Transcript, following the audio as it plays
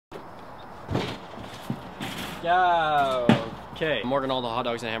Yeah. Okay. Morgan, all the hot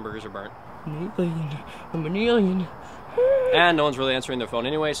dogs and hamburgers are burnt. I'm an alien. And no one's really answering their phone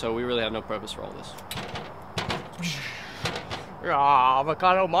anyway, so we really have no purpose for all this.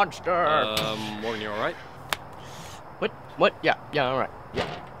 Avocado monster. Morgan, you alright? What? Yeah, alright. Yeah.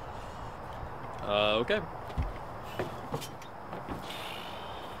 Okay.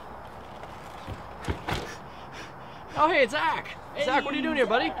 Oh, hey, it's Zach. Hey, Zach, what are you doing here,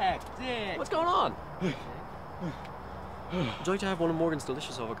 buddy? Zach. What's going on? Would you like to have one of Morgan's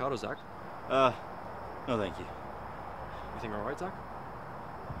delicious avocados, Zach? No thank you. Everything alright, Zach?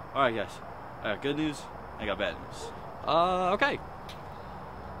 Alright guys, I got good news, I got bad news. Okay.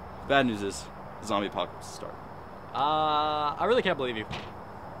 Bad news is, the zombie apocalypse is starting. I really can't believe you.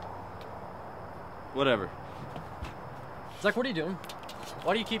 Whatever. Zach, what are you doing?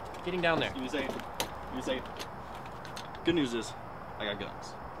 Why do you keep getting down there? Give me a second. Good news is, I got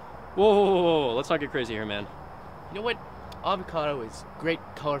guns. Whoa, let's not get crazy here, man. You know what? Avocado is great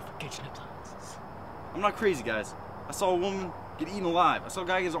color for kitchen appliances. I'm not crazy, guys. I saw a woman get eaten alive. I saw a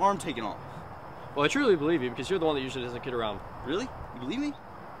guy get his arm taken off. Well, I truly believe you because you're the one that usually doesn't kid around. Really? You believe me?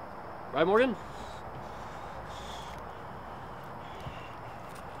 Right, Morgan?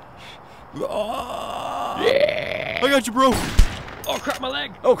 Yeah. I got you, bro. Oh, crap, my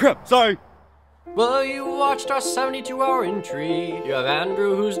leg. Oh, crap. Sorry. Well, you watched our 72-hour entry. You have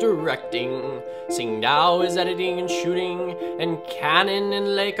Andrew who's directing. Sing Dow is editing and shooting. And Cannon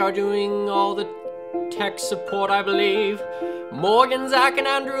and Lake are doing all the tech support, I believe. Morgan, Zach, and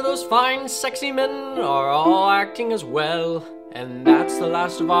Andrew, those fine, sexy men, are all acting as well. And that's the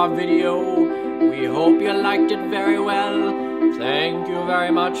last of our video. We hope you liked it very well. Thank you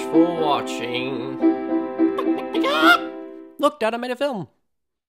very much for watching. Look, Dad, I made a film.